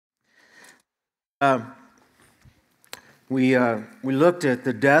We looked at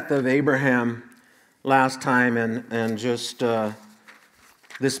the death of Abraham last time and just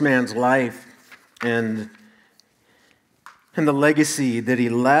this man's life and the legacy that he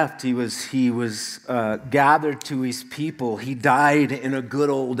left. He was gathered to his people. He died in a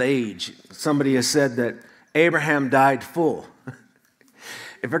good old age. Somebody has said that Abraham died full.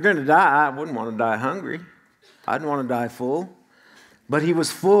 If you're going to die, I wouldn't want to die hungry. I'd want to die full. But he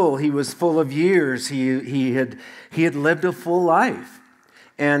was full. He was full of years. He had lived a full life.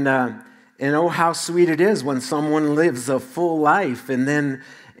 And oh, how sweet it is when someone lives a full life and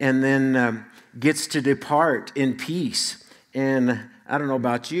then gets to depart in peace. And I don't know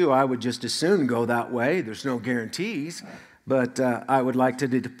about you, I would just as soon go that way. There's no guarantees, but I would like to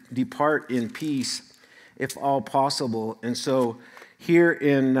depart in peace if all possible. And so here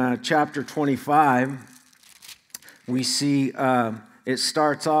in chapter 25, we see it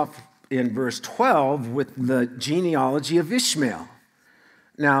starts off in verse 12 with the genealogy of Ishmael.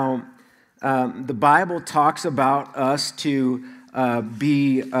 Now, the Bible talks about us to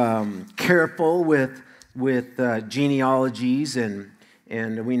be careful with genealogies,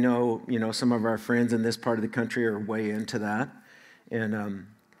 and we know, some of our friends in this part of the country are way into that. And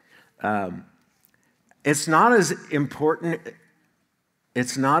it's not as important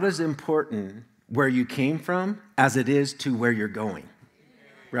where you came from as it is to where you're going,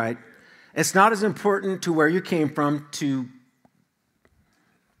 right? It's not as important to where you came from to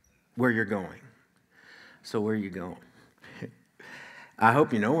where you're going. So where are you going? I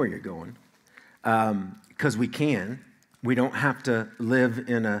hope you know where you're going, because we can. We don't have to live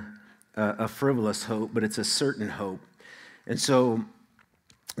in a frivolous hope, but it's a certain hope. And so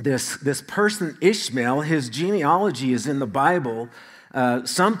this person, Ishmael, his genealogy is in the Bible.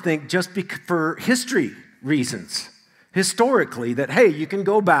 Some think just for history reasons, historically, that, hey, you can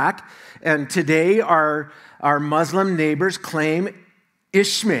go back, and today our Muslim neighbors claim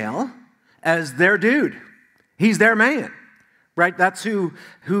Ishmael as their dude. He's their man, right? That's who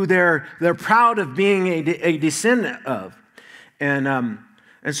they're proud of being a descendant of. And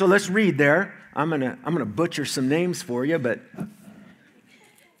so let's read there. I'm gonna butcher some names for you, but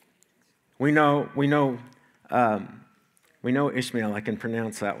we know Ishmael. I can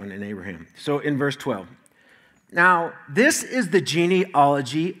pronounce that one, in Abraham. So in verse 12. Now, this is the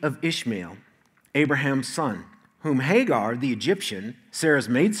genealogy of Ishmael, Abraham's son, whom Hagar, the Egyptian, Sarah's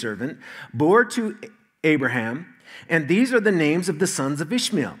maidservant, bore to Abraham. And these are the names of the sons of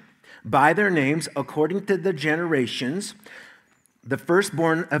Ishmael, by their names according to their generations. The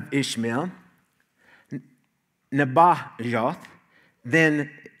firstborn of Ishmael, Nebajoth, then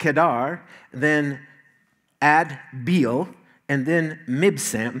Kedar, then Adbeel, and then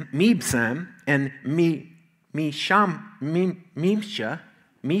Mibsam, and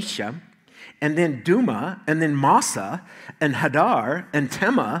Misha, and then Duma, and then Massa, and Hadar, and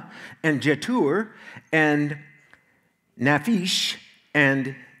Tema, and Jetur, and Naphish,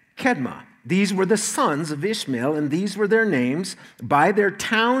 and Kedma. These were the sons of Ishmael, and these were their names, by their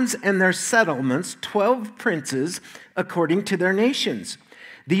towns and their settlements, 12 princes, according to their nations.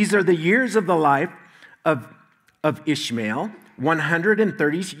 These are the years of the life of Ishmael,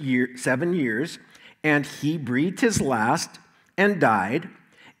 137 years, and he breathed his last and died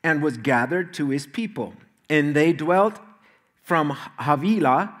and was gathered to his people. And they dwelt from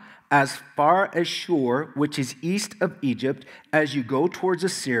Havilah as far as Shur, which is east of Egypt, as you go towards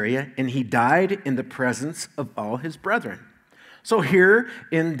Assyria, and he died in the presence of all his brethren. So here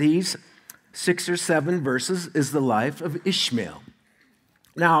in these 6 or 7 verses is the life of Ishmael.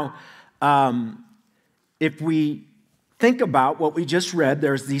 Now, if we think about what we just read,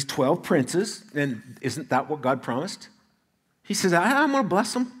 there's these 12 princes, and isn't that what God promised? He says, I'm going to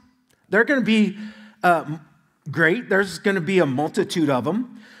bless them. They're going to be great. There's going to be a multitude of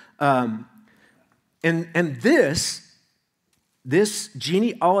them. And this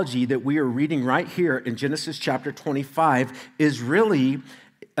genealogy that we are reading right here in Genesis chapter 25 is really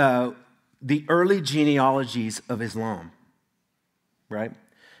the early genealogies of Islam, right?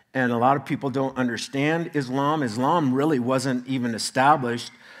 And a lot of people don't understand Islam. Islam really wasn't even established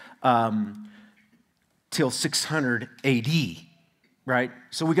till 600 AD, right?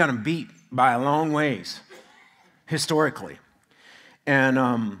 So we got them beat by a long ways, historically.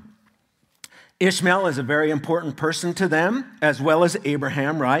 And Ishmael is a very important person to them, as well as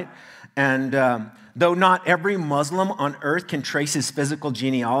Abraham, right? And though not every Muslim on earth can trace his physical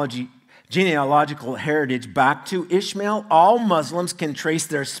genealogical heritage back to Ishmael, all Muslims can trace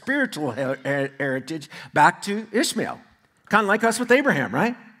their spiritual heritage back to Ishmael. Kind of like us with Abraham,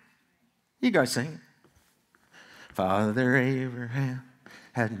 right? You guys sing. Father Abraham,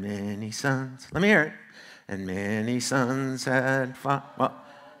 had many sons. Let me hear it. And many sons had well,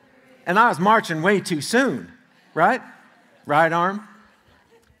 and I was marching way too soon, right? Right arm.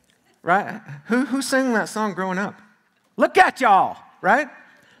 Right? Who sang that song growing up? Look at y'all, right?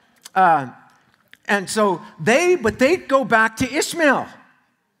 And so they go back to Ishmael.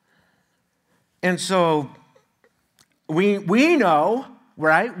 And so we know,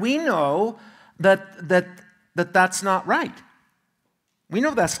 right? We know that's not right. We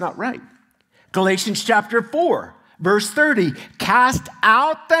know that's not right. Galatians chapter 4, verse 30, cast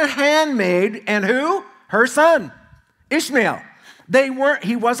out the handmaid and who? Her son, Ishmael.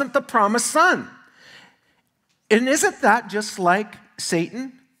 He wasn't the promised son. And isn't that just like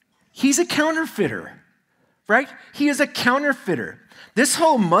Satan? He's a counterfeiter, right? He is a counterfeiter. This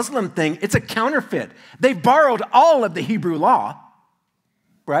whole Muslim thing, it's a counterfeit. They borrowed all of the Hebrew law,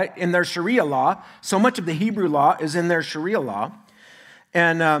 right, in their Sharia law. So much of the Hebrew law is in their Sharia law.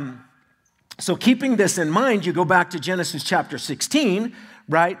 And so keeping this in mind, you go back to Genesis chapter 16,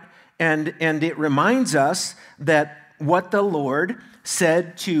 right? And it reminds us that what the Lord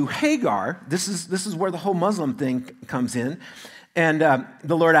said to Hagar, this is where the whole Muslim thing comes in. And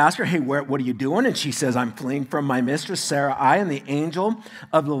the Lord asked her, hey, what are you doing? And she says, I'm fleeing from my mistress Sarai. And the angel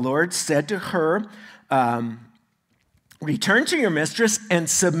of the Lord said to her, return to your mistress and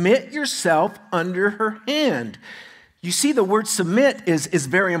submit yourself under her hand. You see, the word submit is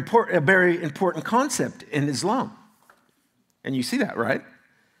very important, a very important concept in Islam. And you see that, right?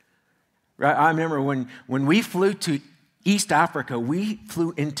 Right? I remember when we flew to East Africa, we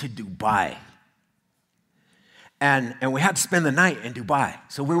flew into Dubai. And we had to spend the night in Dubai.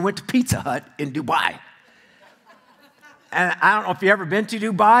 So we went to Pizza Hut in Dubai. And I don't know if you've ever been to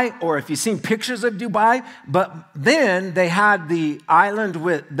Dubai or if you've seen pictures of Dubai, but then they had the island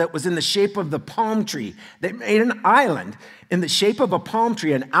that was in the shape of the palm tree. They made an island in the shape of a palm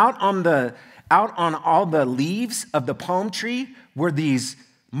tree, and out on all the leaves of the palm tree were these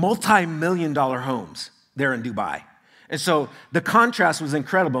multi-million-dollar homes there in Dubai. And so the contrast was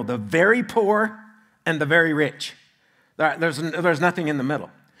incredible. The very poor and the very rich. There's nothing in the middle.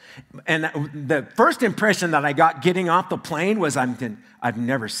 And the first impression that I got getting off the plane was I've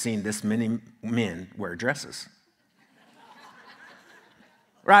never seen this many men wear dresses.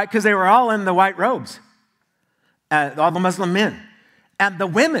 Right? Because they were all in the white robes. All the Muslim men. And the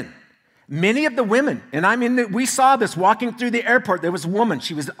women. Many of the women, and I mean, we saw this walking through the airport. There was a woman.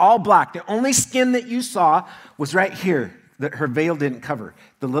 She was all black. The only skin that you saw was right here that her veil didn't cover.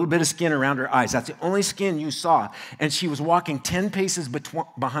 The little bit of skin around her eyes. That's the only skin you saw. And she was walking 10 paces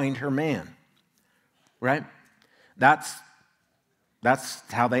behind her man. Right? That's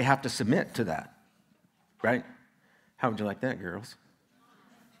how they have to submit to that. Right? How would you like that, girls?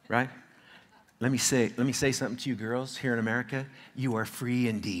 Right? Let me say something to you girls here in America. You are free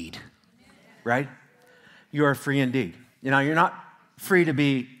indeed. Right? You are free indeed. You know, you're not free to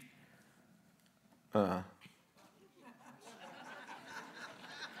be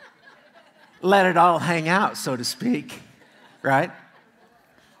let it all hang out, so to speak, right?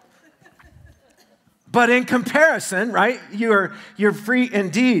 But in comparison, right, you're free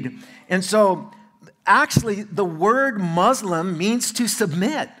indeed. And so actually the word Muslim means to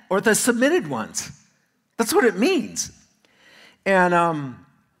submit, or the submitted ones. That's what it means. And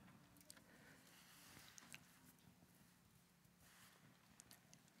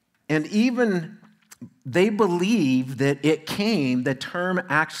even they believe that the term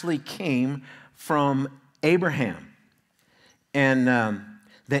actually came from Abraham. And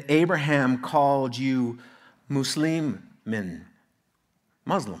that Abraham called you Muslim,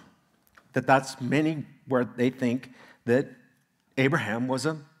 that's many where they think that Abraham was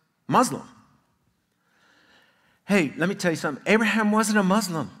a Muslim. Hey, let me tell you something. Abraham wasn't a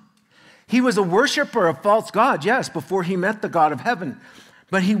Muslim. He was a worshiper of false gods, yes, before he met the God of heaven.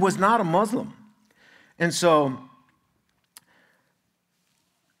 But he was not a Muslim. And so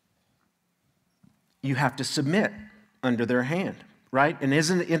you have to submit under their hand, right? And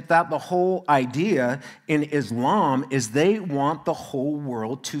isn't that the whole idea in Islam is they want the whole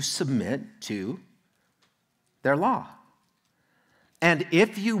world to submit to their law. And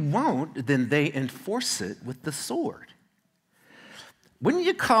if you won't, then they enforce it with the sword. Wouldn't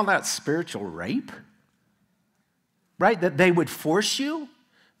you call that spiritual rape? Right? That they would force you?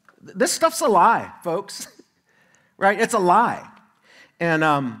 This stuff's a lie, folks. Right? It's a lie. And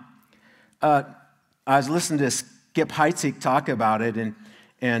I was listening to Skip Heitzig talk about it,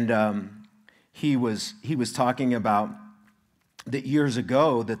 and he was talking about that years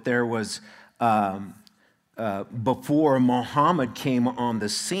ago that there was before Muhammad came on the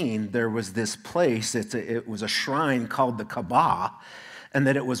scene, there was this place. It was a shrine called the Kaaba, and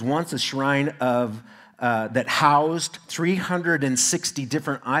that it was once a shrine of that housed 360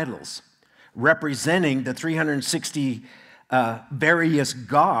 different idols, representing the 360 various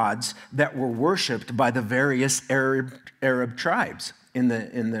gods that were worshipped by the various Arab tribes in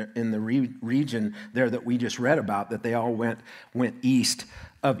the region there that we just read about, that they all went east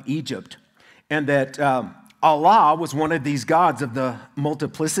of Egypt. And that Allah was one of these gods of the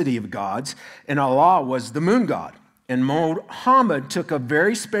multiplicity of gods, and Allah was the moon god. And Muhammad took a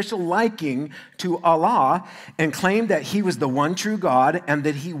very special liking to Allah and claimed that he was the one true God, and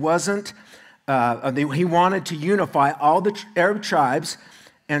that he wasn't, he wanted to unify all the Arab tribes,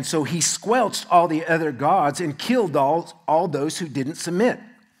 and so he squelched all the other gods and killed all those who didn't submit.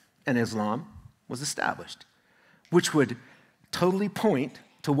 And Islam was established, which would totally point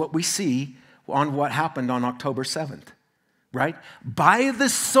to what we see on what happened on October 7th, right? By the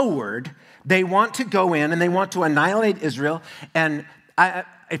sword, they want to go in and they want to annihilate Israel. And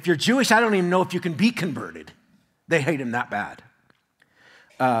if you're Jewish, I don't even know if you can be converted. They hate him that bad.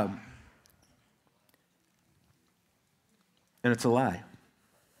 And it's a lie.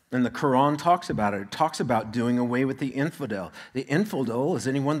 And the Quran talks about it. It talks about doing away with the infidel. The infidel is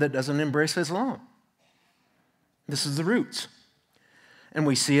anyone that doesn't embrace Islam. This is the roots. And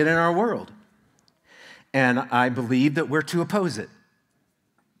we see it in our world. And I believe that we're to oppose it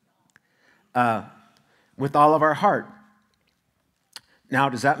with all of our heart. Now,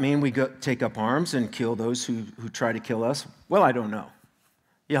 does that mean we take up arms and kill those who try to kill us? Well, I don't know.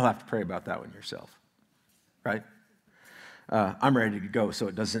 You'll have to pray about that one yourself, right? I'm ready to go, so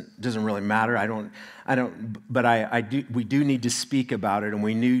it doesn't really matter. We do need to speak about it, and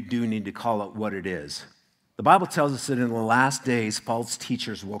we do need to call it what it is. The Bible tells us that in the last days, false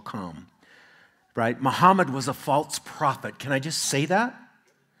teachers will come, right? Muhammad was a false prophet. Can I just say that?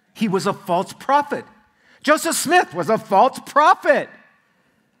 He was a false prophet. Joseph Smith was a false prophet.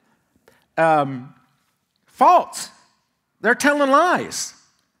 False. They're telling lies.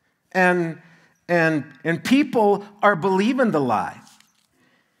 And people are believing the lie.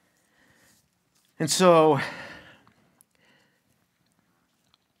 And so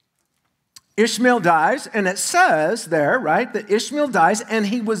Ishmael dies, and it says there, right, that Ishmael dies and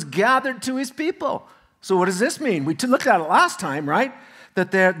he was gathered to his people. So what does this mean? We looked at it last time, right?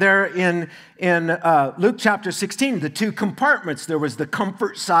 That they're in Luke chapter 16, the two compartments. There was the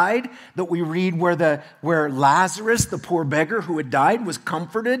comfort side that we read where Lazarus, the poor beggar who had died, was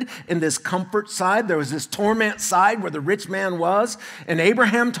comforted in this comfort side. There was this torment side where the rich man was. And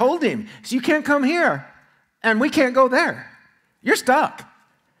Abraham told him, so you can't come here and we can't go there. You're stuck.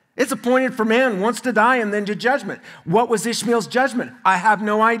 It's appointed for man once to die and then to judgment. What was Ishmael's judgment? I have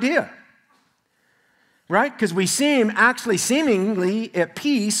no idea. Right? Because we see him actually seemingly at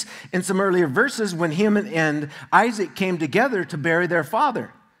peace in some earlier verses when him and Isaac came together to bury their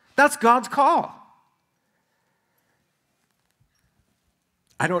father. That's God's call.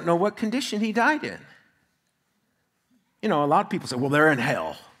 I don't know what condition he died in. You know, a lot of people say, well, they're in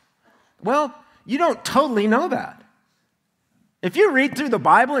hell. Well, you don't totally know that. If you read through the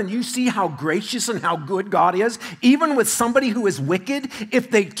Bible and you see how gracious and how good God is, even with somebody who is wicked,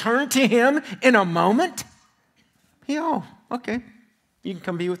 if they turn to him in a moment, okay, you can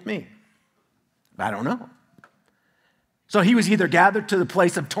come be with me. I don't know. So he was either gathered to the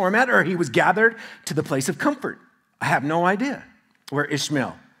place of torment or he was gathered to the place of comfort. I have no idea where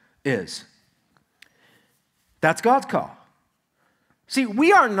Ishmael is. That's God's call. See,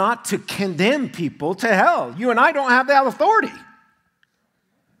 we are not to condemn people to hell. You and I don't have that authority.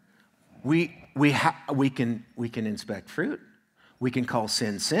 We can inspect fruit. We can call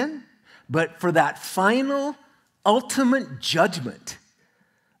sin, sin. But for that final, ultimate judgment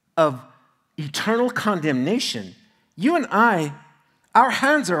of eternal condemnation, you and I, our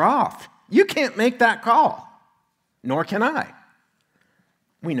hands are off. You can't make that call, nor can I.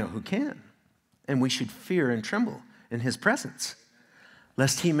 We know who can, and we should fear and tremble in his presence,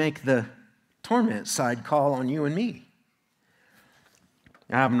 lest he make the torment side call on you and me.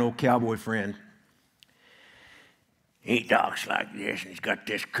 I have an old cowboy friend. He talks like this, and he's got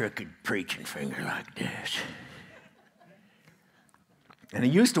this crooked preaching finger like this. And he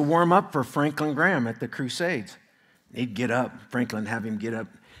used to warm up for Franklin Graham at the Crusades. He'd get up, Franklin have him get up,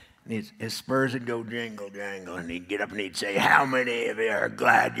 and his spurs would go jingle, jangle, and he'd get up and he'd say, how many of you are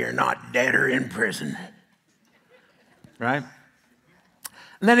glad you're not dead or in prison? Right?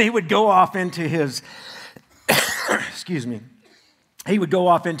 And then he would go off into his, he would go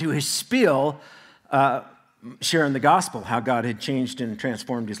off into his spiel, sharing the gospel, how God had changed and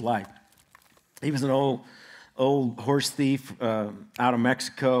transformed his life. He was an old horse thief out of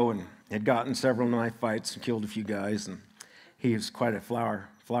Mexico and had gotten several knife fights and killed a few guys. And he is quite a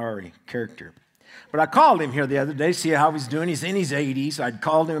flowery character. But I called him here the other day, see how he's doing. He's in his 80s. I'd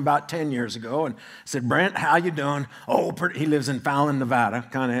called him about 10 years ago and said, Brent, how you doing? Oh, he lives in Fallon, Nevada,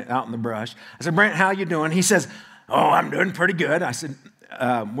 kind of out in the brush. I said, Brent, how you doing? He says, oh, I'm doing pretty good. I said,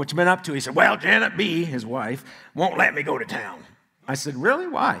 what you been up to? He said, well, Janet B., his wife, won't let me go to town. I said, really?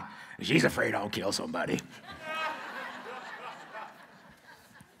 Why? She's afraid I'll kill somebody.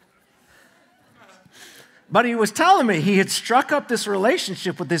 But he was telling me he had struck up this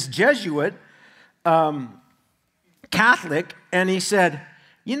relationship with this Jesuit Catholic, and he said,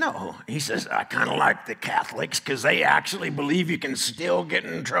 he says, I kind of like the Catholics because they actually believe you can still get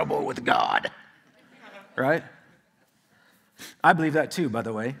in trouble with God. Right? I believe that too, by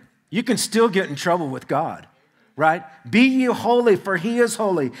the way. You can still get in trouble with God. Right? Be ye holy, for he is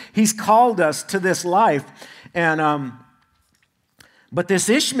holy. He's called us to this life. And but this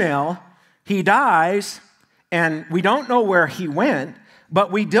Ishmael, he dies, and we don't know where he went,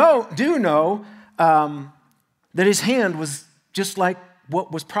 but we do know that his hand was just like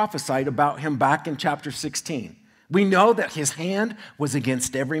what was prophesied about him back in chapter 16. We know that his hand was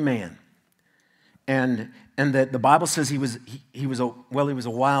against every man. And that the Bible says he was a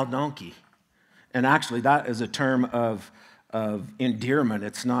wild donkey. And actually, that is a term of endearment.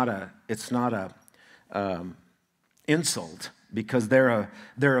 It's not a insult, because they're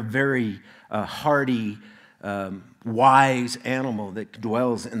a very hardy, wise animal that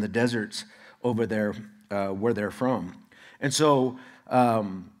dwells in the deserts over there where they're from. And so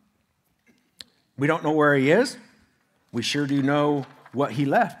we don't know where he is. We sure do know what he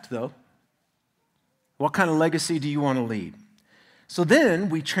left, though. What kind of legacy do you want to leave? So then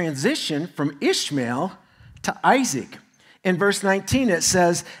we transition from Ishmael to Isaac. In verse 19 it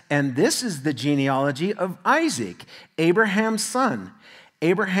says, and this is the genealogy of Isaac, Abraham's son.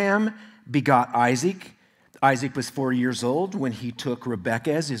 Abraham begot Isaac. Isaac was 40 years old when he took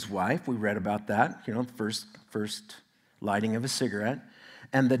Rebekah as his wife. We read about that, first lighting of a cigarette.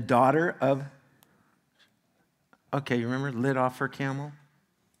 And the daughter of, you remember, lit off her camel?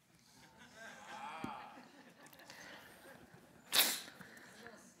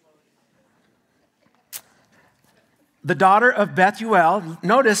 The daughter of Bethuel.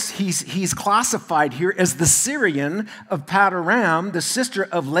 Notice he's classified here as the Syrian of Padoram, the sister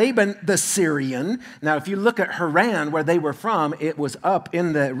of Laban the Syrian. Now, if you look at Haran, where they were from, it was up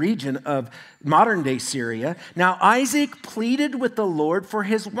in the region of modern-day Syria. Now, Isaac pleaded with the Lord for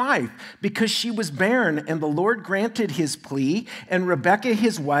his wife because she was barren, and the Lord granted his plea, and Rebekah,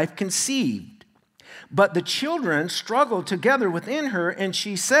 his wife, conceived. But the children struggled together within her, and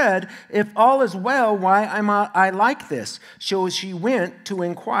she said, if all is well, why am I like this? So she went to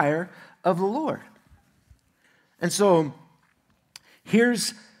inquire of the Lord. And so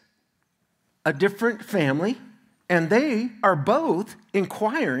here's a different family, and they are both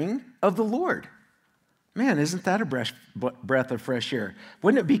inquiring of the Lord. Man, isn't that a breath of fresh air?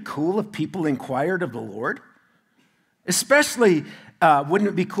 Wouldn't it be cool if people inquired of the Lord? Especially, wouldn't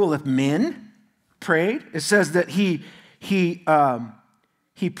it be cool if men prayed? It says that he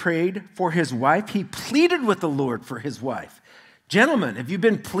prayed for his wife. He pleaded with the Lord for his wife. Gentlemen, have you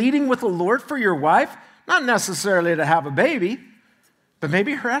been pleading with the Lord for your wife? Not necessarily to have a baby, but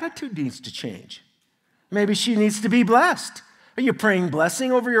maybe her attitude needs to change. Maybe she needs to be blessed. Are you praying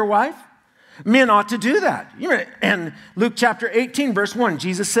blessing over your wife? Men ought to do that. And Luke chapter 18, verse 1,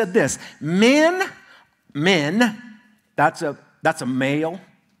 Jesus said this, men, that's a male,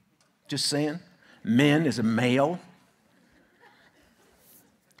 just saying. Men is a male,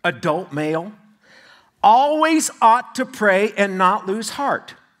 adult male, always ought to pray and not lose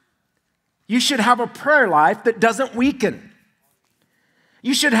heart. You should have a prayer life that doesn't weaken.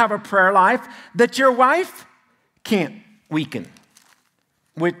 You should have a prayer life that your wife can't weaken,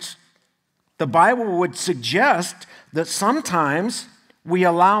 which the Bible would suggest that sometimes we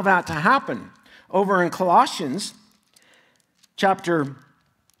allow that to happen. Over in Colossians chapter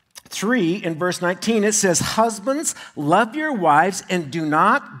 3 in verse 19, it says, husbands, love your wives and do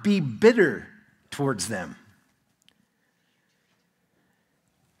not be bitter towards them.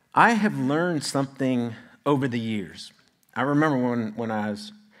 I have learned something over the years. I remember when I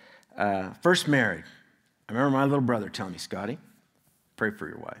was first married, I remember my little brother telling me, Scotty, pray for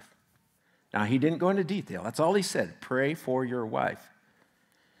your wife. Now, he didn't go into detail. That's all he said, pray for your wife.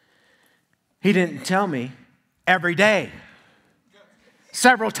 He didn't tell me every day.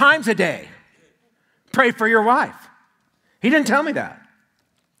 Several times a day. Pray for your wife. He didn't tell me that.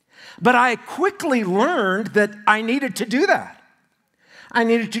 But I quickly learned that I needed to do that. I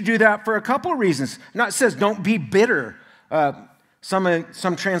needed to do that for a couple of reasons. Now it says don't be bitter.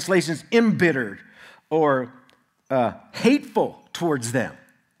 Some translations embittered or hateful towards them.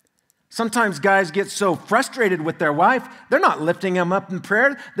 Sometimes guys get so frustrated with their wife, they're not lifting them up in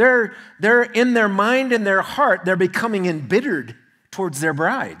prayer. They're in their mind and their heart, they're becoming embittered towards their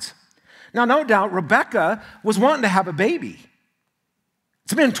brides. Now, no doubt, Rebecca was wanting to have a baby.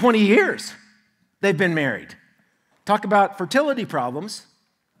 It's been 20 years they've been married. Talk about fertility problems.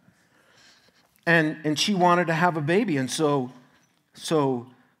 And she wanted to have a baby. And so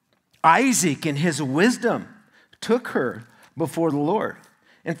Isaac, in his wisdom, took her before the Lord.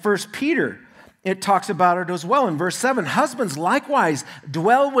 In 1 Peter, it talks about it as well. In verse 7, husbands likewise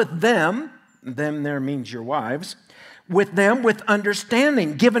dwell with them there means your wives, with them with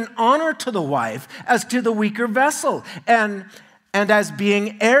understanding, giving honor to the wife as to the weaker vessel, and as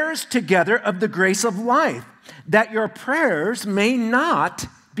being heirs together of the grace of life, that your prayers may not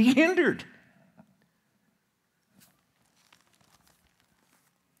be hindered.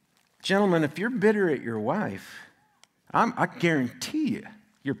 Gentlemen, if you're bitter at your wife, I guarantee you,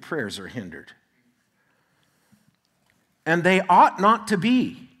 your prayers are hindered. And they ought not to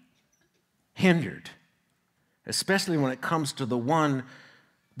be hindered, especially when it comes to the one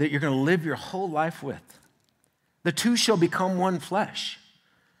that you're going to live your whole life with. The two shall become one flesh.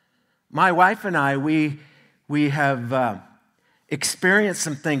 My wife and I, we have experienced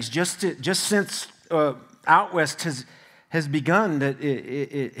some things just since Out West has begun, that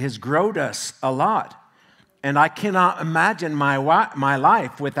it has grown us a lot. And I cannot imagine my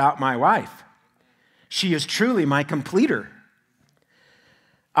life without my wife. She is truly my completer.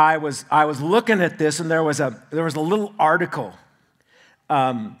 I was looking at this, and there was a little article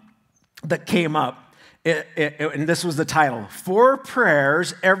that came up, and this was the title: 4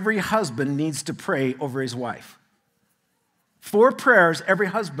 prayers every husband needs to pray over his wife. 4 prayers every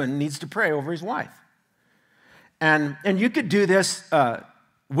husband needs to pray over his wife. And you could do this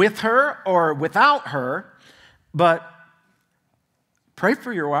with her or without her, but pray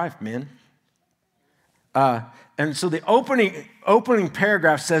for your wife, men. And so the opening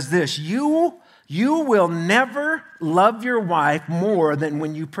paragraph says this: you will never love your wife more than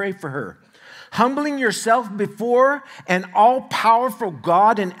when you pray for her. Humbling yourself before an all-powerful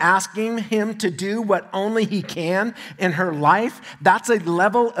God and asking him to do what only he can in her life, that's a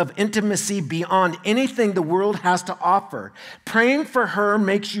level of intimacy beyond anything the world has to offer. Praying for her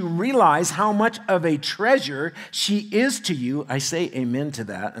makes you realize how much of a treasure she is to you. I say amen to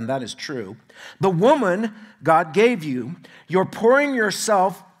that, and that is true. The woman God gave you, you're pouring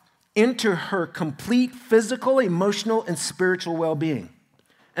yourself into her complete physical, emotional, and spiritual well-being.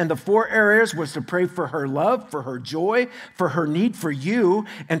 And the 4 areas was to pray for her love, for her joy, for her need for you,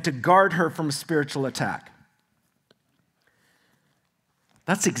 and to guard her from spiritual attack.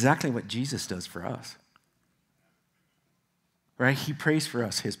 That's exactly what Jesus does for us. Right? He prays for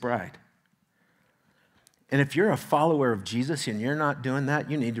us, his bride. And if you're a follower of Jesus and you're not doing that,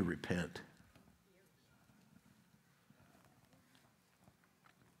 you need to repent.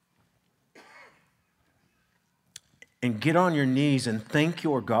 And get on your knees and thank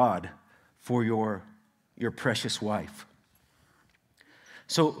your God for your precious wife.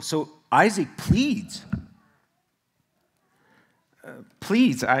 So Isaac pleads.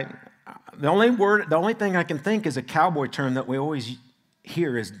 The only thing I can think is a cowboy term that we always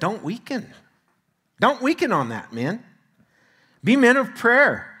hear is don't weaken. Don't weaken on that, man. Be men of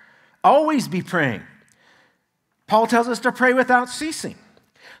prayer. Always be praying. Paul tells us to pray without ceasing.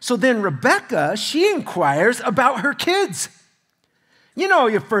 So then Rebecca, she inquires about her kids. You know,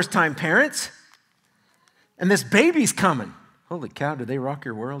 your first-time parents. And this baby's coming. Holy cow, did they rock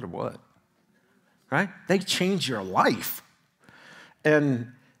your world or what? Right? They change your life.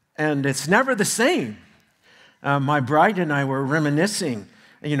 And it's never the same. My bride and I were reminiscing,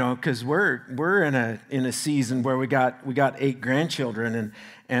 you know, because we're in a season where we got 8 grandchildren,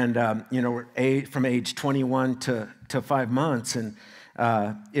 and you know, we're from age 21 to 5 months, and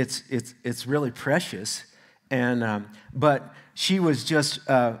it's really precious. And but she was just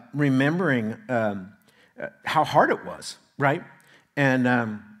remembering how hard it was, right?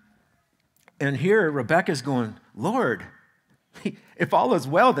 And here Rebecca's going, Lord, if all is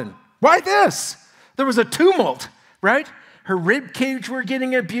well, then why this? There was a tumult, right? Her rib cage were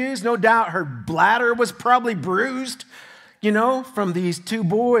getting abused. No doubt her bladder was probably bruised, you know, from these 2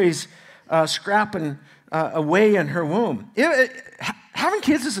 boys scrapping away in her womb. Having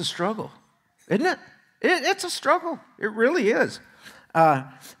kids is a struggle, isn't it? It's a struggle. It really is.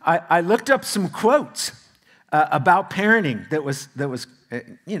 I looked up some quotes about parenting that was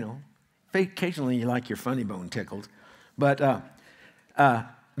you know, occasionally you like your funny bone tickled, but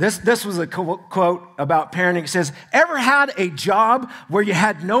This was a quote about parenting. It says, ever had a job where you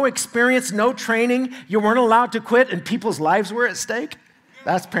had no experience, no training, you weren't allowed to quit, and people's lives were at stake?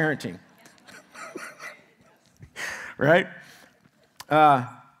 That's parenting. Right? I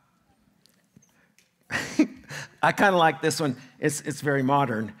kind of like this one. It's very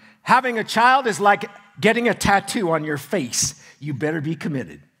modern. Having a child is like getting a tattoo on your face. You better be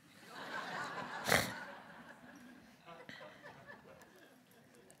committed.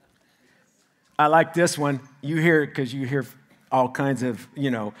 I like this one. You hear it because you hear all kinds of,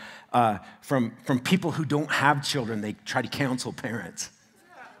 from people who don't have children. They try to counsel parents.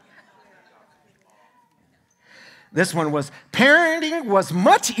 This one was, parenting was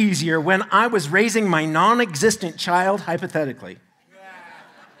much easier when I was raising my non-existent child, hypothetically.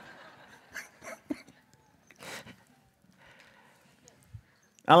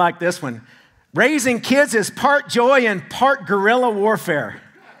 I like this one. Raising kids is part joy and part guerrilla warfare.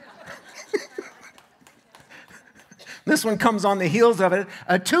 This one comes on the heels of it.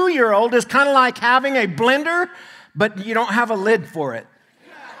 A 2-year-old is kind of like having a blender, but you don't have a lid for it.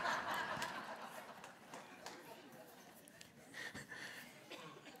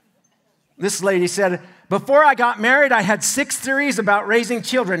 This lady said, before I got married, I had 6 theories about raising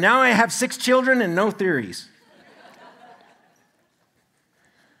children. Now I have 6 children and no theories.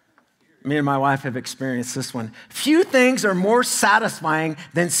 Me and my wife have experienced this one. Few things are more satisfying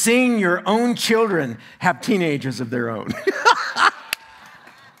than seeing your own children have teenagers of their own.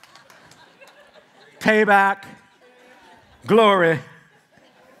 Payback, glory.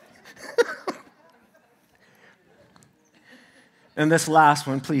 And this last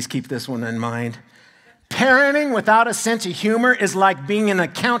one, please keep this one in mind. Parenting without a sense of humor is like being an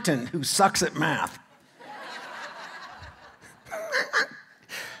accountant who sucks at math.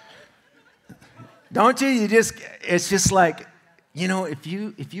 Don't you? It's just like, if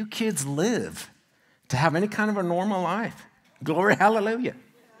you kids live to have any kind of a normal life, glory, hallelujah.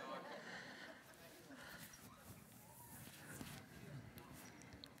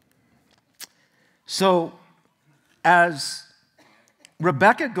 So as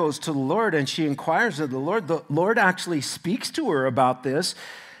Rebecca goes to the Lord and she inquires of the Lord actually speaks to her about this.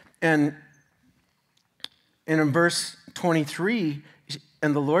 And in verse 23,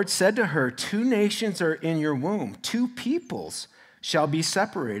 and the Lord said to her, 2 nations are in your womb, 2 peoples shall be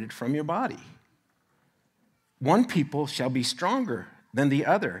separated from your body. One people shall be stronger than the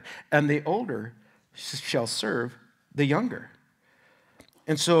other, and the older shall serve the younger.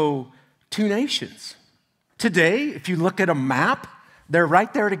 And so 2 nations. Today, if you look at a map, they're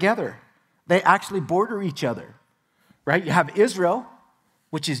right there together. They actually border each other, right? You have Israel,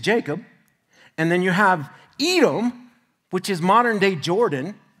 which is Jacob, and then you have Edom, which is modern-day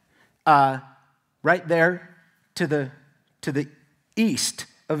Jordan, right there to the east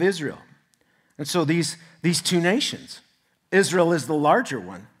of Israel. And so these 2 nations, Israel is the larger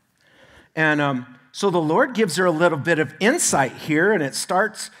one. And so the Lord gives her a little bit of insight here, and it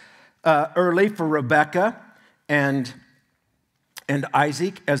starts early for Rebekah and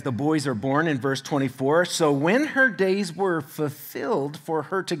Isaac as the boys are born in verse 24. So when her days were fulfilled for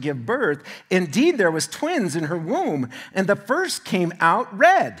her to give birth, indeed there was twins in her womb, and the first came out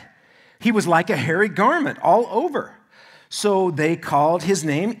red. He was like a hairy garment all over. So they called his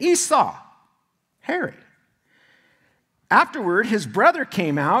name Esau, hairy. Afterward, his brother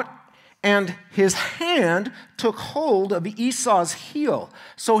came out, and his hand took hold of Esau's heel.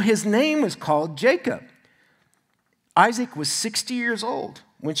 So his name was called Jacob. Isaac was 60 years old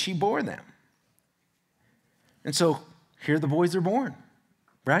when she bore them. And so here the boys are born,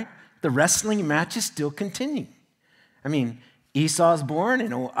 right? The wrestling match is still continuing. I mean, Esau's born,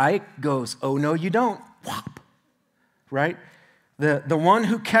 and Ike goes, oh, no, you don't. Whop, right? The one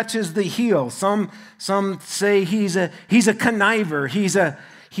who catches the heel. Some say he's a conniver. He's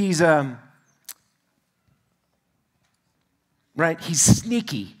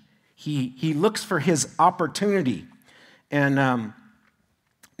sneaky. He looks for his opportunity. And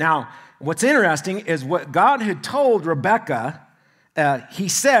now, what's interesting is what God had told Rebekah. He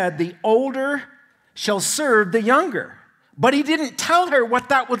said, the older shall serve the younger. But he didn't tell her what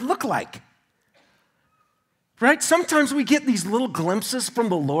that would look like. Right? Sometimes we get these little glimpses from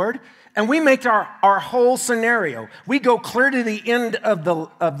the Lord, and we make our whole scenario. We go clear to the end of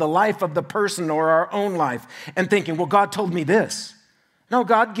the life of the person or our own life and thinking, well, God told me this. No,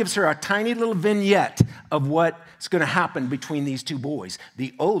 God gives her a tiny little vignette of what's going to happen between these 2 boys.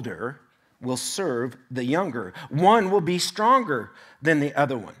 The older will serve the younger. One will be stronger than the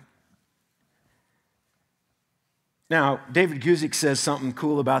other one. Now, David Guzik says something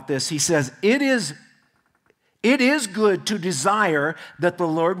cool about this. He says, it It is good to desire that the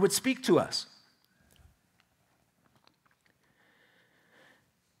Lord would speak to us.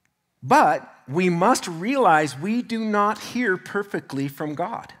 But we must realize we do not hear perfectly from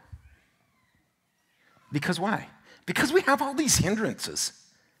God. Because why? Because we have all these hindrances,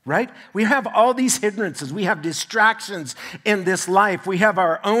 right? We have all these hindrances. We have distractions in this life. We have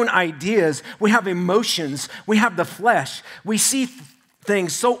our own ideas. We have emotions. We have the flesh. We see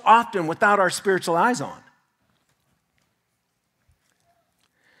things so often without our spiritual eyes on.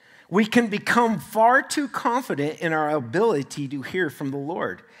 We can become far too confident in our ability to hear from the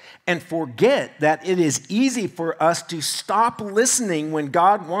Lord and forget that it is easy for us to stop listening when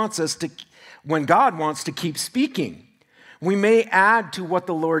God wants to keep speaking. We may add to what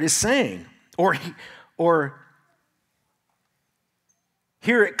the Lord is saying or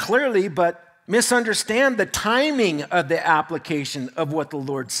hear it clearly but misunderstand the timing of the application of what the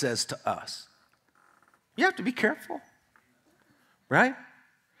Lord says to us. You have to be careful, right?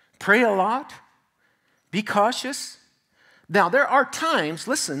 Pray a lot. Be cautious. Now, there are times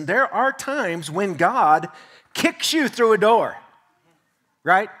when God kicks you through a door,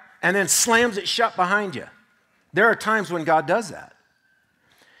 right? And then slams it shut behind you. There are times when God does that.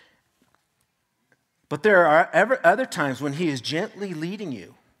 But there are other times when he is gently leading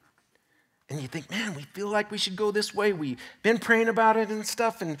you. And you think, man, we feel like we should go this way. We've been praying about it and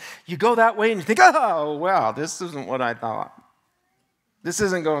stuff. And you go that way and you think, oh, wow, this isn't what I thought. This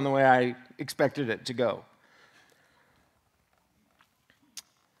isn't going the way I expected it to go.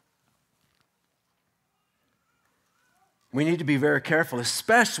 We need to be very careful,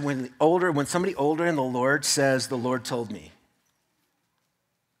 especially when somebody older in the Lord says, the Lord told me.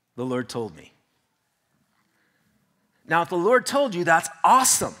 The Lord told me. Now, if the Lord told you, that's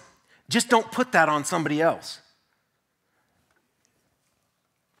awesome. Just don't put that on somebody else.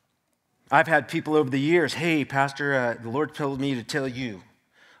 I've had people over the years, hey, Pastor, the Lord told me to tell you.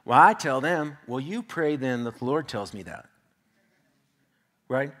 Well, I tell them, well, you pray then that the Lord tells me that.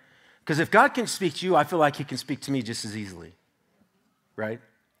 Right? Because if God can speak to you, I feel like he can speak to me just as easily. Right?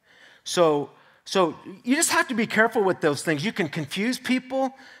 So you just have to be careful with those things. You can confuse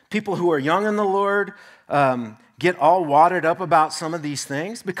people who are young in the Lord, get all wadded up about some of these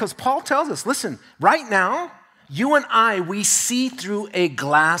things. Because Paul tells us, listen, right now, you and I, we see through a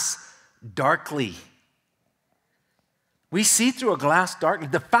glass darkly. We see through a glass darkly.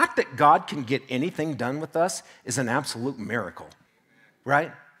 The fact that God can get anything done with us is an absolute miracle,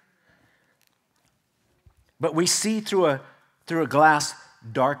 right? But we see through a glass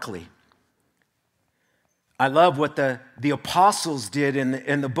darkly. I love what the apostles did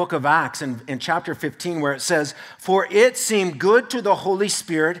in the book of Acts in chapter 15 where it says, for it seemed good to the Holy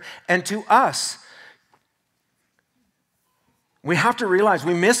Spirit and to us. We have to realize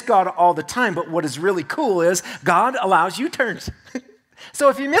we miss God all the time, but what is really cool is God allows U-turns. So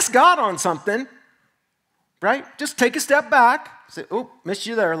if you miss God on something, right, just take a step back, say, oh, missed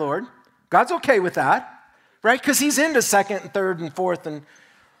you there, Lord. God's okay with that, right? Because he's into second and third and fourth and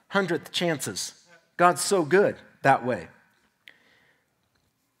 100th chances. God's so good that way.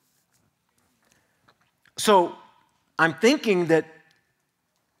 So I'm thinking that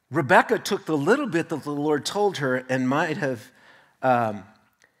Rebecca took the little bit that the Lord told her and might have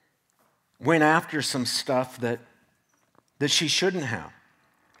went after some stuff that she shouldn't have.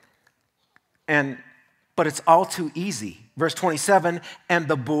 But it's all too easy. Verse 27, and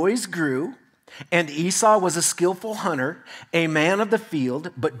the boys grew, and Esau was a skillful hunter, a man of the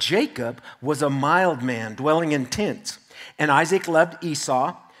field, but Jacob was a mild man, dwelling in tents. And Isaac loved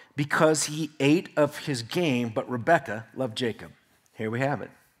Esau because he ate of his game, but Rebekah loved Jacob. Here we have it,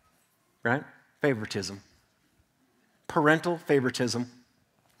 right? Favoritism. Parental favoritism.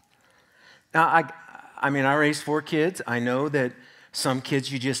 Now, I raised 4 kids. I know that some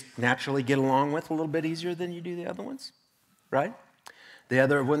kids you just naturally get along with a little bit easier than you do the other ones, right? The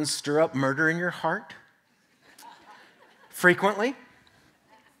other ones stir up murder in your heart frequently.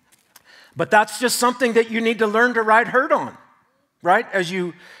 But that's just something that you need to learn to ride herd on, right? As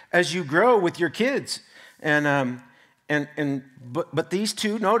you grow with your kids. But these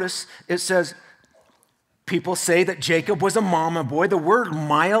two, notice, it says, people say that Jacob was a mama boy. The word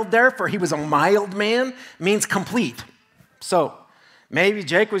mild there, for he was a mild man, means complete. So maybe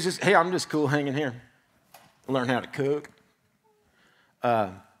Jake was just, hey, I'm just cool hanging here. Learn how to cook.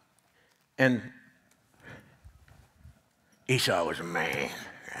 And Esau was a man,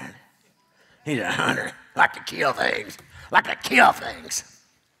 right? He's a hunter, like to kill things.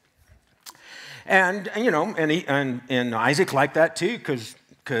 And Isaac liked that too, because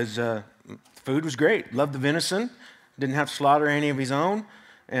food was great. Loved the venison. Didn't have to slaughter any of his own.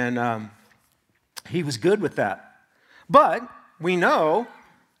 And He was good with that. But we know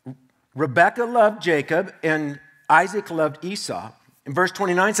Rebekah loved Jacob and Isaac loved Esau. And verse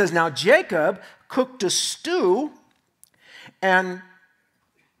 29 says, now Jacob cooked a stew, and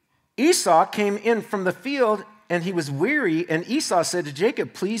Esau came in from the field, and he was weary. And Esau said to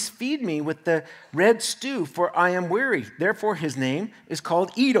Jacob, please feed me with the red stew, for I am weary. Therefore his name is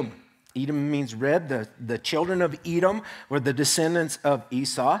called Edom. Edom means red. The children of Edom were the descendants of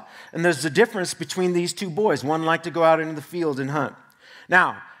Esau. And there's a difference between these two boys. One liked to go out into the field and hunt.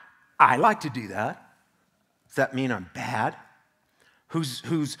 Now, I like to do that. Does that mean I'm bad?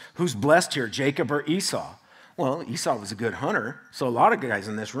 Who's blessed here, Jacob or Esau? Well, Esau was a good hunter, so a lot of guys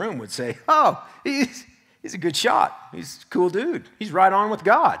in this room would say, oh, he's a good shot. He's a cool dude. He's right on with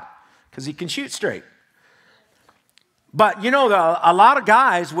God because he can shoot straight. But, you know, a lot of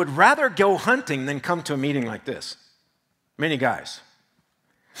guys would rather go hunting than come to a meeting like this. Many guys.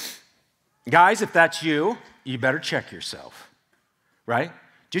 Guys, if that's you, you better check yourself, right?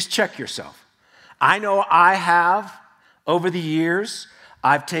 Just check yourself. I know I have, over the years,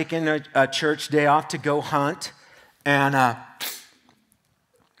 I've taken a church day off to go hunt. And,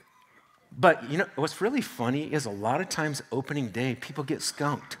 but, you know, what's really funny is a lot of times opening day, people get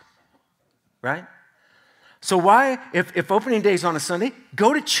skunked, right? So why, if opening day is on a Sunday,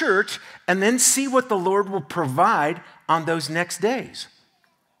 go to church and then see what the Lord will provide on those next days.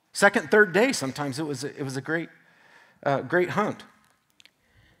 Second, third day, sometimes it was a great hunt.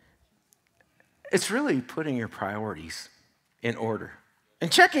 It's really putting your priorities in order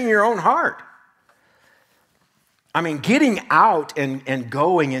and checking your own heart. I mean, getting out and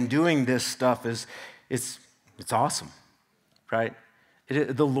going and doing this stuff it's awesome, right?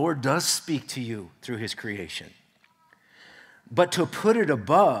 The Lord does speak to you through his creation. But to put it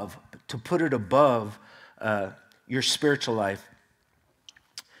above your spiritual life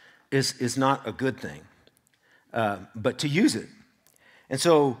is not a good thing, but to use it. And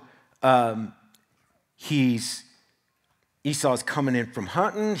so Esau's coming in from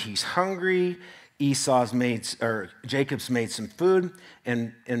hunting. He's hungry. Jacob's made some food.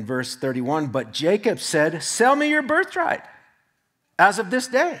 And in verse 31, but Jacob said, sell me your birthright as of this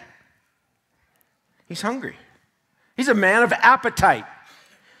day. He's hungry. He's a man of appetite.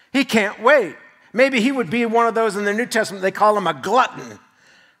 He can't wait. Maybe he would be one of those in the New Testament, they call him a glutton,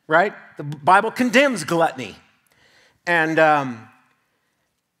 right? The Bible condemns gluttony. And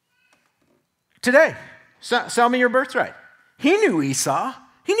today, sell me your birthright. He knew Esau.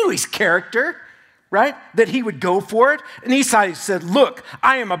 He knew his character, right? That he would go for it. And Esau said, look,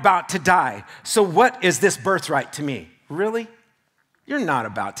 I am about to die. So what is this birthright to me? Really? You're not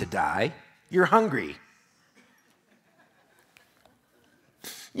about to die. You're hungry.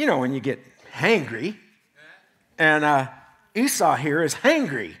 You know when you get hangry, and Esau here is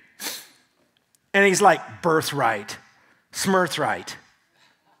hangry. And he's like, birthright, smurthright.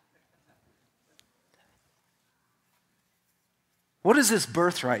 What is this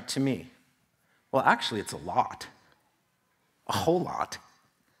birthright to me? Well, actually, it's a lot, a whole lot.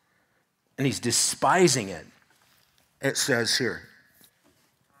 And he's despising it, it says here.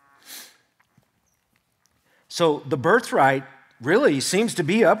 So the birthright really seems to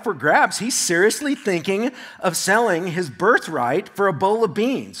be up for grabs. He's seriously thinking of selling his birthright for a bowl of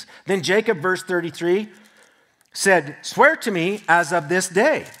beans. Then Jacob, verse 33, said, swear to me as of this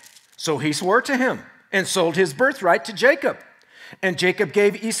day. So he swore to him and sold his birthright to Jacob. And Jacob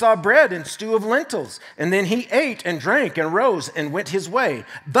gave Esau bread and stew of lentils. And then he ate and drank and rose and went his way.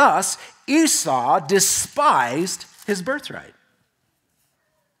 Thus Esau despised his birthright.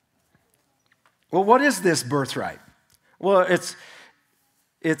 Well, what is this birthright? Well,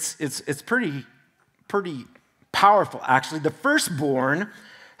 it's pretty powerful, actually. The firstborn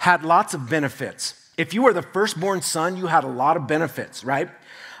had lots of benefits. If you were the firstborn son, you had a lot of benefits, right?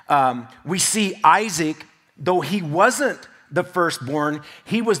 We see Isaac, though he wasn't the firstborn,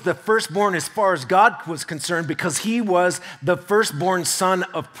 he was the firstborn as far as God was concerned because he was the firstborn son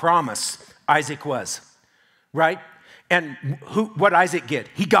of promise. Isaac was, right? And what Isaac get?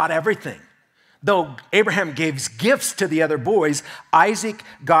 He got everything. Though Abraham gave gifts to the other boys, Isaac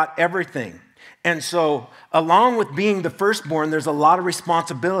got everything. And so, along with being the firstborn, there's a lot of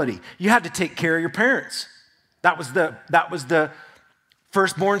responsibility. You had to take care of your parents. That was the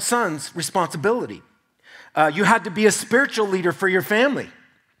firstborn son's responsibility. You had to be a spiritual leader for your family.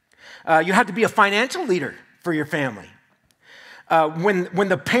 You had to be a financial leader for your family. When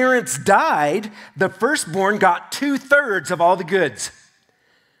the parents died, the firstborn got 2/3 of all the goods.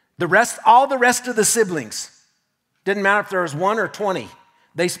 All the rest of the siblings, didn't matter if there was 1 or 20,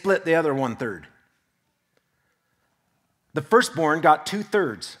 they split the other 1/3. The firstborn got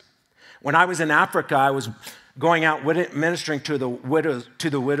 2/3. When I was in Africa, I was going out ministering to the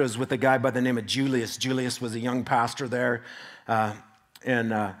widows with a guy by the name of Julius. Julius was a young pastor there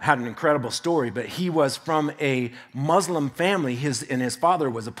and had an incredible story, but he was from a Muslim family, and his father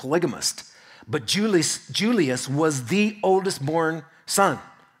was a polygamist. But Julius was the oldest born son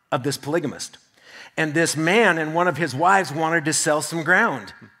of this polygamist. And this man and one of his wives wanted to sell some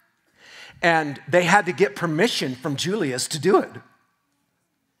ground. And they had to get permission from Julius to do it.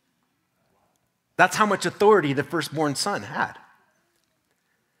 That's how much authority the firstborn son had.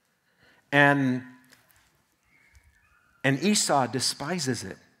 And Esau despises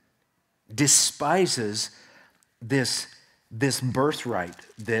it, despises this birthright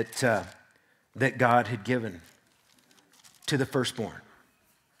that God had given to the firstborn.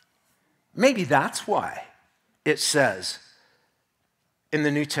 Maybe that's why it says in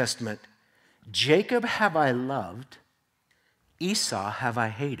the New Testament, Jacob have I loved, Esau have I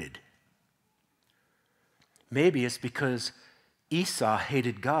hated. Maybe it's because Esau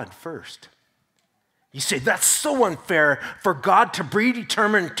hated God first. You say, that's so unfair for God to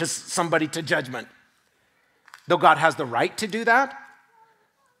predetermine to somebody to judgment. Though God has the right to do that,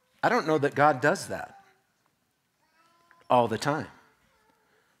 I don't know that God does that all the time.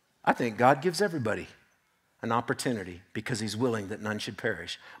 I think God gives everybody an opportunity because he's willing that none should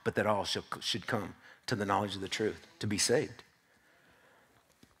perish, but that all should come to the knowledge of the truth, to be saved.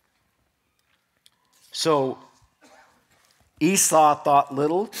 So Esau thought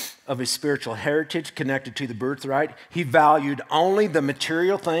little of his spiritual heritage connected to the birthright. He valued only the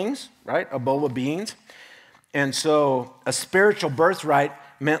material things, right? A bowl of beans. And so a spiritual birthright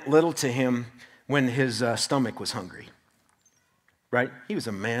meant little to him when his stomach was hungry, right? He was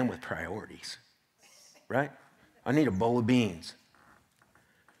a man with priorities, right? I need a bowl of beans.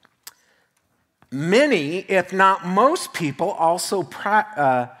 Many, if not most people, also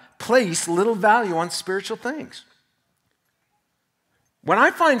place little value on spiritual things. When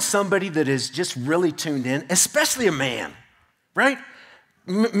I find somebody that is just really tuned in, especially a man, right?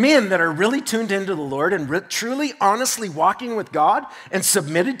 Men that are really tuned into the Lord and truly, honestly walking with God and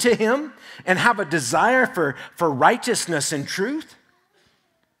submitted to him and have a desire for righteousness and truth,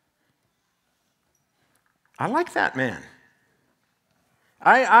 I like that man.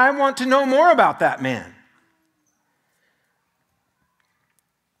 I want to know more about that man.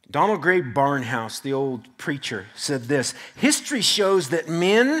 Donald Gray Barnhouse, the old preacher, said this: history shows that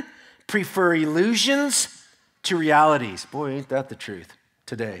men prefer illusions to realities. Boy, ain't that the truth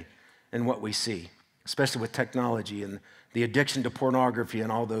today in what we see, especially with technology and the addiction to pornography and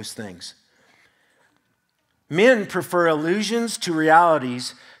all those things. Men prefer illusions to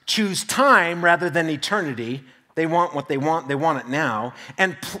realities, choose time rather than eternity. They want what they want it now,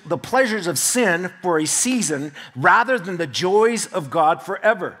 and the pleasures of sin for a season rather than the joys of God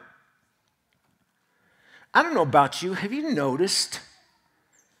forever. I don't know about you, have you noticed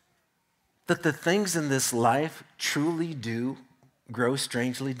that the things in this life truly do grow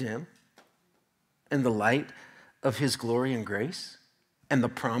strangely dim in the light of his glory and grace and the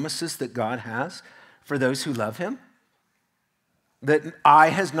promises that God has for those who love him? That eye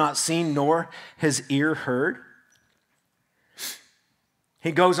has not seen nor has ear heard.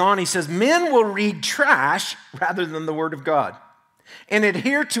 He goes on, he says, men will read trash rather than the word of God and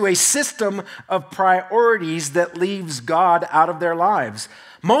adhere to a system of priorities that leaves God out of their lives.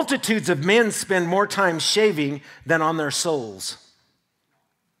 Multitudes of men spend more time shaving than on their souls.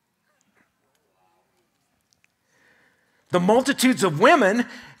 The multitudes of women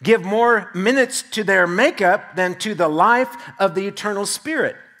give more minutes to their makeup than to the life of the eternal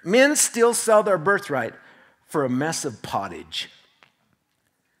spirit. Men still sell their birthright for a mess of pottage.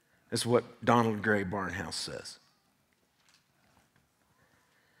 That's what Donald Gray Barnhouse says.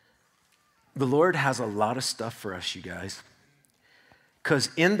 The Lord has a lot of stuff for us, you guys. Because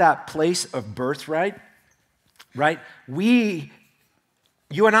in that place of birthright, right, you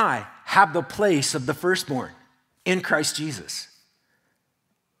and I have the place of the firstborn in Christ Jesus.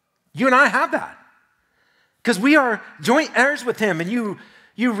 You and I have that. Because we are joint heirs with him. And you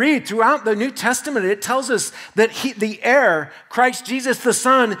read throughout the New Testament, it tells us that the heir, Christ Jesus the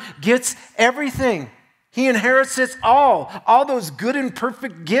Son, gets everything. He inherits it all those good and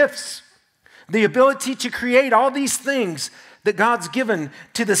perfect gifts. The ability to create all these things that God's given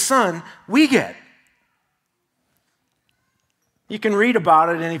to the Son, we get. You can read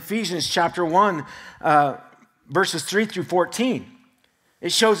about it in Ephesians chapter 1, verses 3 through 14.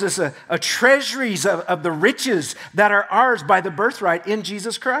 It shows us a treasuries of the riches that are ours by the birthright in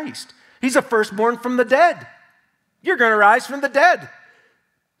Jesus Christ. He's a firstborn from the dead. You're going to rise from the dead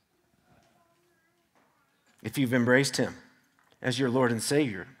if you've embraced him as your Lord and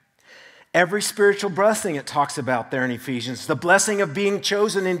Savior. Every spiritual blessing it talks about there in Ephesians, the blessing of being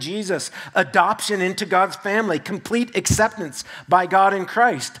chosen in Jesus, adoption into God's family, complete acceptance by God in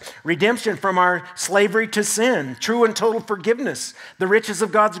Christ, redemption from our slavery to sin, true and total forgiveness, the riches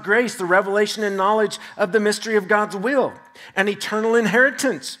of God's grace, the revelation and knowledge of the mystery of God's will, an eternal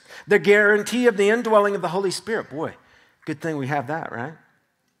inheritance, the guarantee of the indwelling of the Holy Spirit. Boy, good thing we have that, right?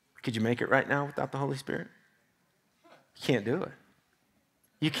 Could you make it right now without the Holy Spirit? You can't do it.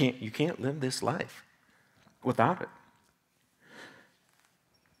 You can't live this life without it.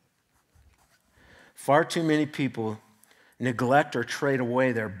 Far too many people neglect or trade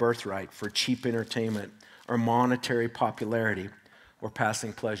away their birthright for cheap entertainment or monetary popularity or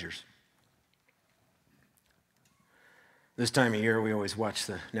passing pleasures. This time of year, we always watch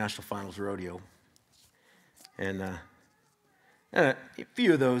the National Finals Rodeo. And a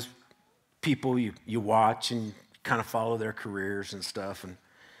few of those people you watch and kind of follow their careers and stuff. And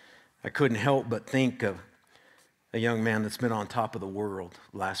I couldn't help but think of a young man that's been on top of the world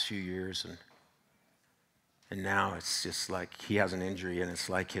the last few years, and now it's just like he has an injury, and it's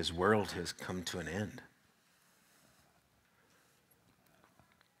like his world has come to an end.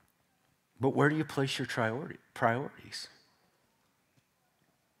 But where do you place your priorities?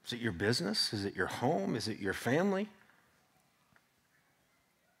 Is it your business? Is it your home? Is it your family?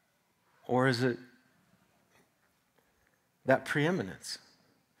 Or is it that preeminence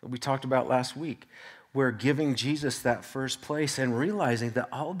that we talked about last week? We're giving Jesus that first place and realizing that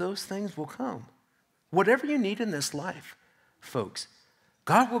all those things will come. Whatever you need in this life, folks,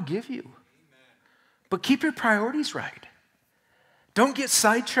 God will give you. Amen. But keep your priorities right. Don't get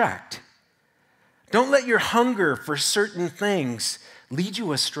sidetracked. Don't let your hunger for certain things lead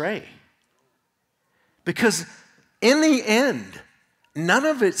you astray. Because in the end, none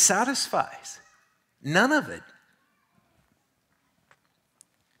of it satisfies. None of it.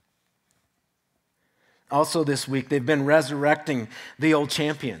 Also this week, they've been resurrecting the old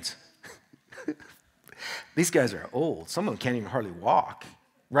champions. These guys are old. Some of them can't even hardly walk,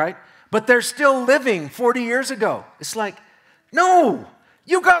 right? But they're still living 40 years ago. It's like, no,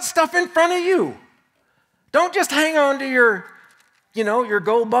 you got stuff in front of you. Don't just hang on to your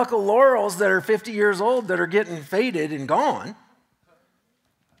gold buckle laurels that are 50 years old that are getting faded and gone.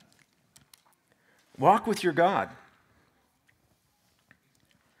 Walk with your God.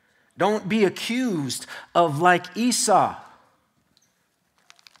 Don't be accused of like Esau,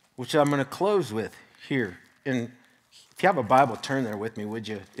 which I'm going to close with here. And if you have a Bible, turn there with me, would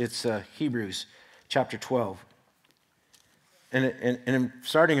you? It's Hebrews chapter 12. And I'm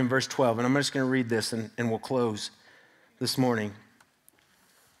starting in verse 12, and I'm just going to read this, and we'll close this morning.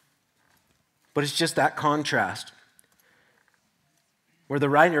 But it's just that contrast where the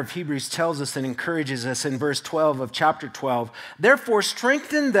writer of Hebrews tells us and encourages us in verse 12 of chapter 12, therefore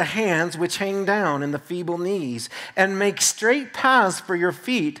strengthen the hands which hang down and the feeble knees, and make straight paths for your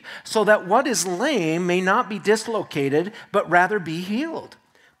feet, so that what is lame may not be dislocated, but rather be healed.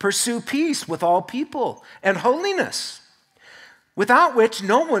 Pursue peace with all people and holiness, without which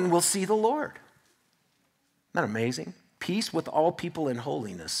no one will see the Lord. Isn't that amazing? Peace with all people and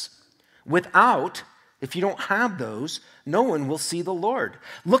holiness. Without, if you don't have those, no one will see the Lord.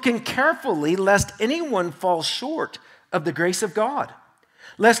 Looking carefully, lest anyone fall short of the grace of God,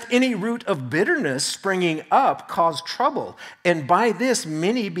 lest any root of bitterness springing up cause trouble, and by this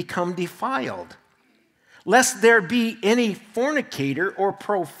many become defiled. Lest there be any fornicator or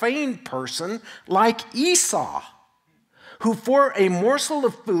profane person like Esau, who for a morsel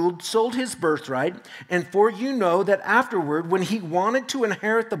of food sold his birthright, and for you know that afterward, when he wanted to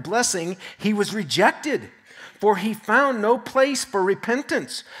inherit the blessing, he was rejected. For he found no place for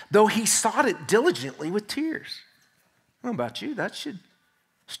repentance, though he sought it diligently with tears. I don't know about you, that should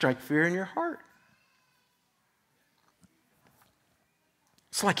strike fear in your heart.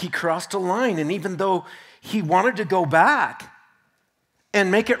 It's like he crossed a line, and even though he wanted to go back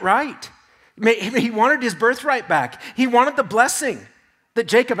and make it right, he wanted his birthright back. He wanted the blessing that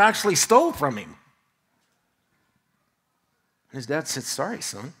Jacob actually stole from him. And his dad said, sorry,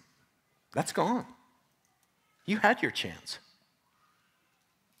 son, that's gone. You had your chance.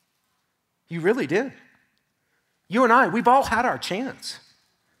 You really did. You and I, we've all had our chance.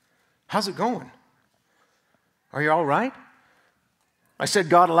 How's it going? Are you all right? I said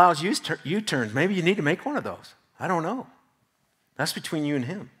God allows U-turns. Maybe you need to make one of those. I don't know. That's between you and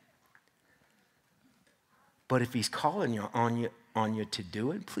him. But if he's calling on you to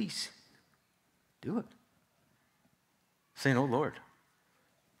do it, please do it. Saying, oh Lord,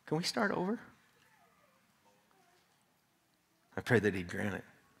 can we start over? I pray that he'd grant it.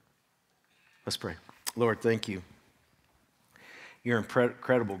 Let's pray. Lord, thank you. your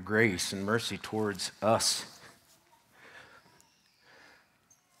incredible grace and mercy towards us.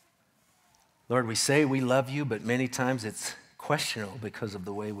 Lord, we say we love you, but many times it's questionable because of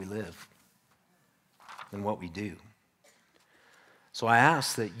the way we live and what we do. So I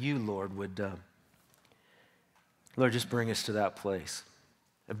ask that you, Lord, would, Lord, just bring us to that place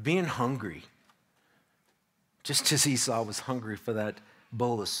of being hungry, just as Esau was hungry for that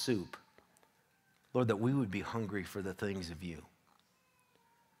bowl of soup. Lord, that we would be hungry for the things of you,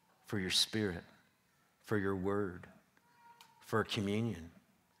 for your Spirit, for your word, for communion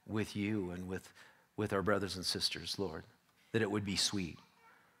with you and with our brothers and sisters, Lord, that it would be sweet,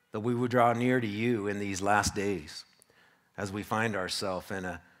 that we would draw near to you in these last days as we find ourselves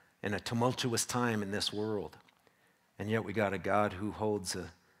in a tumultuous time in this world. And yet we got a God who holds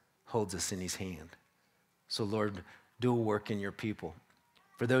us in his hand. So Lord, do a work in your people.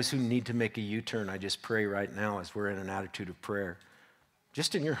 For those who need to make a U-turn, I just pray right now as we're in an attitude of prayer,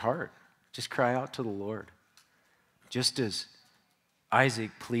 just in your heart, just cry out to the Lord. Just as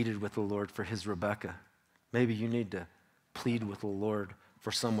Isaac pleaded with the Lord for his Rebekah, maybe you need to plead with the Lord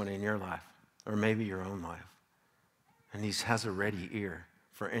for someone in your life, or maybe your own life. And he has a ready ear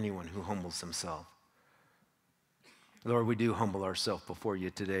for anyone who humbles himself. Lord, we do humble ourselves before you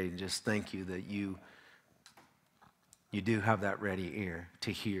today and just thank you that you do have that ready ear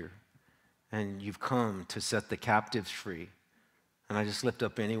to hear. And you've come to set the captives free. And I just lift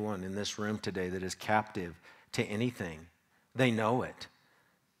up anyone in this room today that is captive to anything. They know it,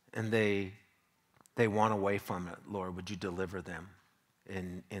 and they want away from it. Lord, would you deliver them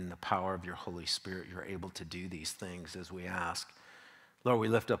in the power of your Holy Spirit? You're able to do these things as we ask. Lord, we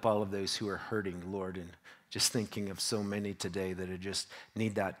lift up all of those who are hurting, Lord, and just thinking of so many today that just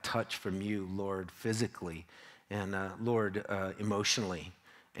need that touch from you, Lord, physically and, Lord, emotionally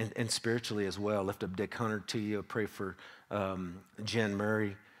and spiritually as well. Lift up Dick Hunter to you. I pray for Jen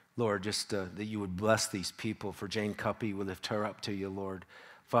Murray. Lord, just that you would bless these people. For Jane Cuppy, we lift her up to you, Lord.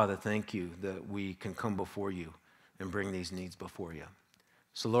 Father, thank you that we can come before you and bring these needs before you.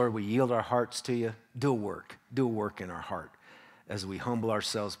 So, Lord, we yield our hearts to you. Do a work in our heart as we humble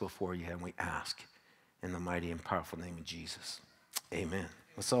ourselves before you and we ask in the mighty and powerful name of Jesus. Amen.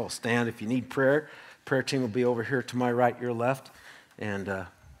 Let's all stand. If you need prayer, prayer team will be over here to my right, your left, and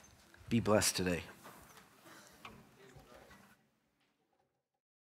be blessed today.